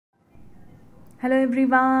Hello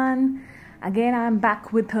everyone, again I am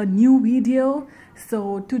back with a new video.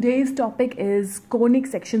 So today's topic is conic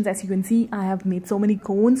sections. As you can see, I have made so many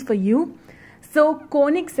cones for you. So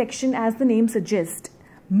conic section, as the name suggests,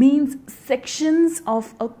 means sections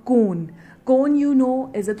of a cone. Cone, you know,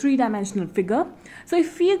 is a three-dimensional figure. So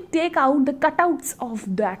if we take out the cutouts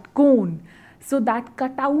of that cone, so that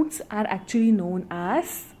cutouts are actually known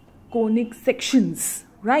as conic sections,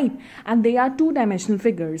 right? And they are two-dimensional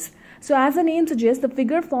figures. So as the name suggests, the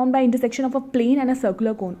figure formed by intersection of a plane and a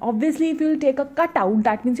circular cone. Obviously, if you will take a cutout,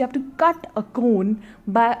 that means you have to cut a cone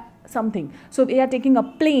by something. So we are taking a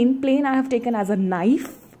plane. Plane I have taken as a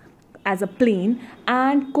knife, as a plane,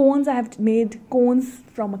 and cones I have made cones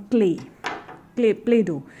from a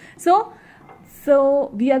Play-Doh. So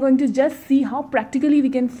we are going to just see how practically we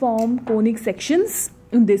can form conic sections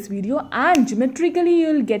in this video, and geometrically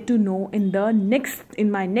you'll get to know in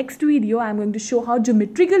my next video. I'm going to show how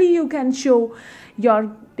geometrically you can show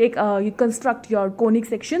you construct your conic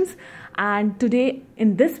sections. And today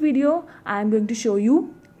in this video I'm going to show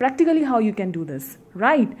you practically how you can do this,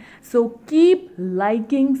 right? So keep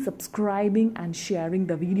liking, subscribing and sharing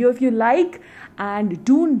the video if you like, and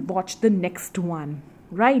do watch the next one,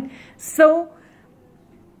 right? So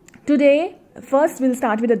today, first we'll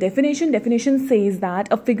start with a definition. Definition says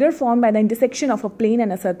that a figure formed by the intersection of a plane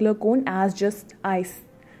and a circular cone, as just I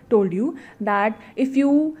told you, that if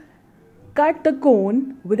you cut the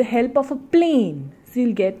cone with the help of a plane, so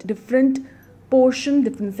you'll get different portions,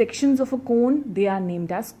 different sections of a cone. They are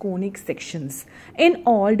named as conic sections. In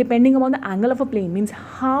all, depending upon the angle of a plane, means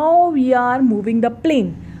how we are moving the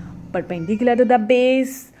plane, perpendicular to the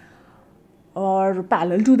base, or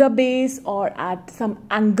parallel to the base, or at some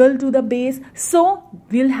angle to the base. So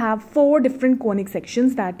we'll have four different conic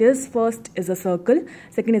sections. That is, first is a circle,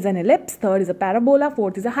 second is an ellipse, third is a parabola,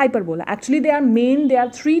 fourth is a hyperbola. Actually there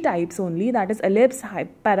are three types only, that is ellipse,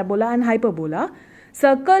 parabola and hyperbola.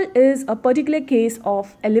 Circle is a particular case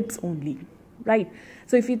of ellipse only, right?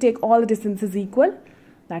 So if you take all the distances equal,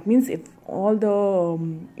 that means if all the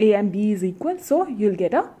A and B is equal, so you'll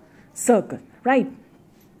get a circle, right?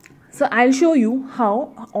 So I'll show you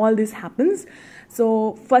how all this happens.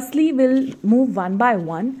 So firstly, we'll move one by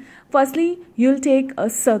one. Firstly, you'll take a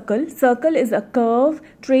circle. Circle is a curve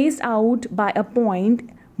traced out by a point,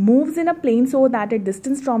 moves in a plane so that a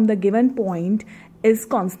distance from the given point is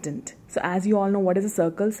constant. So as you all know, what is a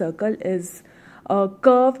circle? Circle is a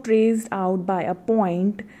curve traced out by a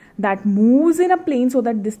point that moves in a plane so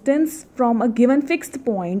that distance from a given fixed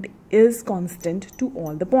point is constant to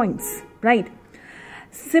all the points, right?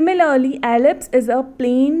 Similarly, ellipse is a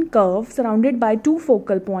plane curve surrounded by two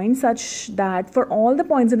focal points such that for all the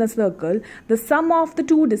points in a circle, the sum of the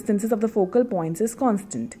two distances of the focal points is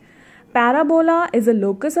constant. Parabola is a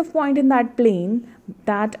locus of point in that plane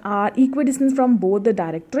that are equidistant from both the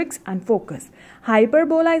directrix and focus.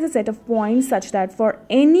 Hyperbola is a set of points such that for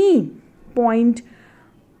any point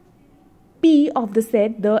P of the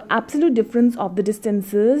set, the absolute difference of the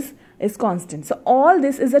distances is constant. So all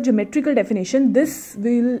this is a geometrical definition. This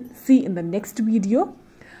we'll see in the next video.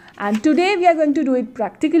 And today we are going to do it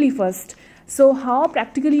practically first. So how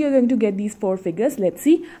practically you're going to get these four figures? Let's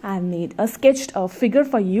see. I made a sketched figure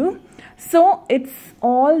for you. So it's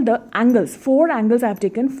all the angles. Four angles I've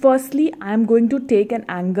taken. Firstly, I'm going to take an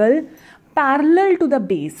angle parallel to the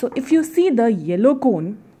base. So if you see the yellow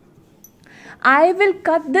cone, I will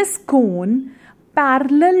cut this cone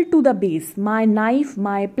parallel to the base.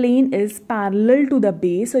 My plane is parallel to the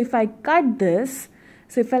base. So if I cut this,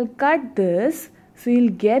 so you'll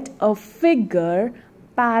get a figure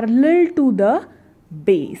parallel to the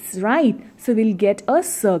base, right? So we'll get a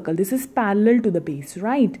circle. This is parallel to the base,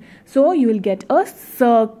 right? So you will get a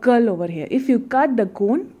circle over here if you cut the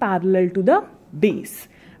cone parallel to the base,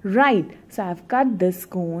 right? So I've cut this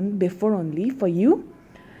cone before only for you.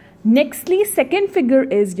 Nextly, second figure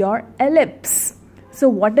is your ellipse. So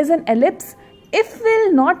what is an ellipse? If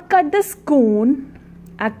we'll not cut this cone,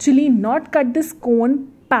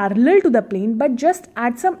 parallel to the plane, but just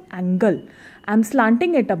at some angle, I'm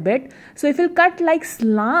slanting it a bit. So if you cut like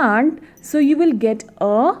slant, so you will get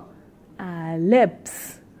a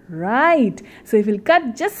ellipse, right? So if you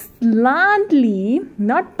cut just slantly,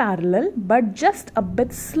 not parallel, but just a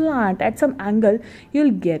bit slant at some angle,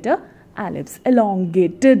 you'll get a ellipse,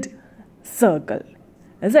 elongated circle,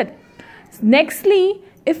 is it? Nextly,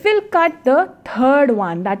 if we'll cut the third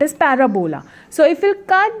one, that is parabola. So if we'll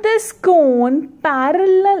cut this cone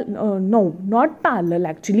parallel, no, not parallel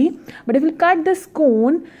actually, but if we'll cut this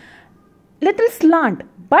cone little slant,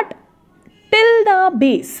 but till the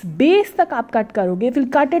base tak aap cut karoge. If you'll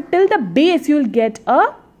cut it till the base, you'll get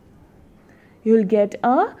a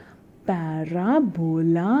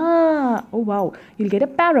parabola. Oh wow, you'll get a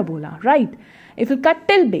parabola, right? If you cut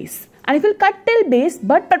till base, and if you cut till base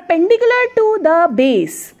but perpendicular to the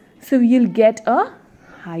base, so you'll get a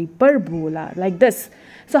hyperbola like this.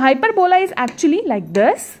 So hyperbola is actually like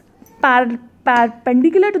this,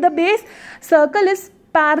 perpendicular to the base, circle is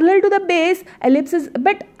parallel to the base, ellipse is a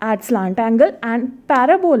bit at slant angle, and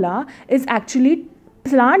parabola is actually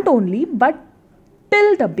slant only but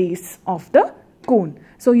till the base of the cone.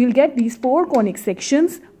 So you'll get these 4 conic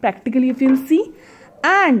sections practically if you'll see.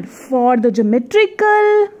 And for the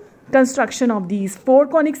geometrical construction of these 4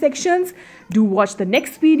 conic sections, do watch the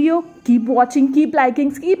next video. Keep watching, keep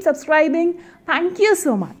liking, keep subscribing. Thank you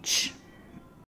so much.